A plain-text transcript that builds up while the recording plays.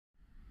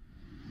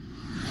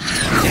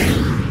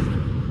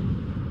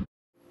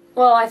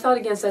Well, I thought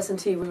against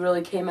S&T we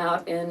really came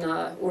out and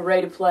were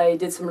ready to play,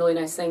 did some really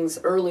nice things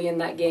early in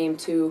that game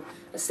to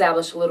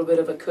establish a little bit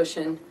of a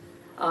cushion.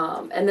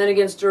 And then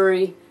against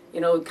Drury,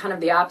 kind of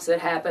the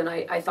opposite happened.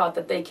 I thought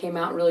that they came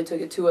out and really took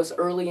it to us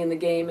early in the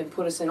game and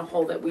put us in a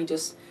hole that we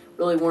just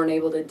really weren't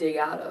able to dig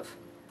out of.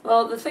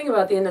 Well, the thing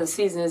about the end of the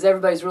season is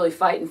everybody's really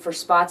fighting for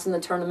spots in the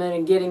tournament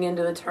and getting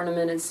into the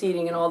tournament and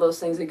seeding and all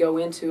those things that go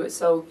into it.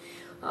 So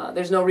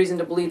there's no reason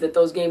to believe that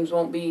those games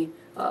won't be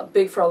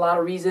big for a lot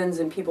of reasons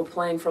and people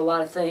playing for a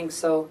lot of things.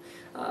 So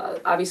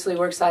obviously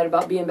we're excited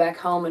about being back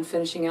home and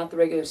finishing out the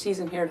regular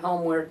season here at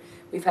home where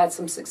we've had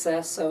some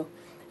success. So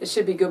it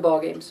should be good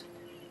ball games.